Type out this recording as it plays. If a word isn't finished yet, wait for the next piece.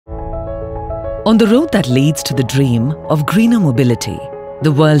On the road that leads to the dream of greener mobility,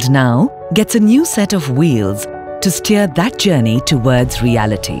 the world now gets a new set of wheels to steer that journey towards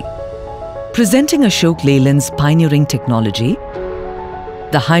reality. Presenting Ashok Leyland's pioneering technology,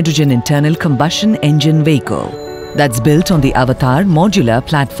 the hydrogen internal combustion engine vehicle that's built on the Avatar modular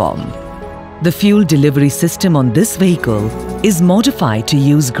platform. The fuel delivery system on this vehicle is modified to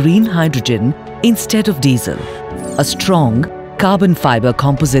use green hydrogen instead of diesel. A strong carbon fiber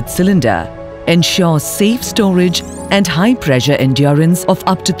composite cylinder ensures safe storage and high pressure endurance of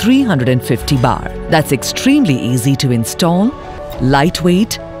up to 350 bar. That's extremely easy to install,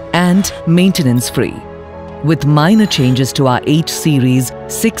 lightweight and maintenance free. With minor changes to our H series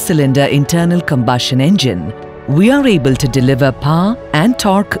 6-cylinder internal combustion engine, we are able to deliver power and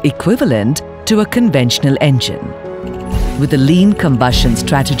torque equivalent to a conventional engine. With a lean combustion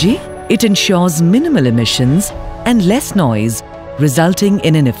strategy, it ensures minimal emissions and less noise, resulting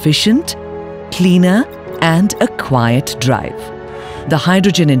in an efficient, cleaner and a quiet drive. The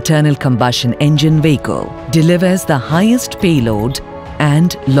hydrogen internal combustion engine vehicle delivers the highest payload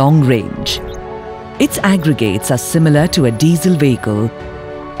and long range. Its aggregates are similar to a diesel vehicle,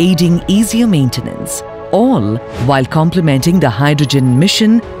 aiding easier maintenance, all while complementing the hydrogen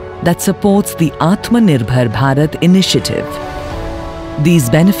mission that supports the Atmanirbhar Bharat initiative. These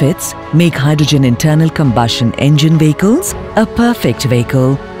benefits make hydrogen internal combustion engine vehicles a perfect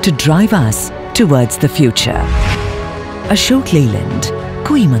vehicle to drive us towards the future. Ashok Leyland,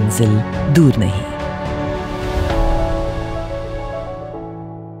 कोई मंजिल दूर नहीं.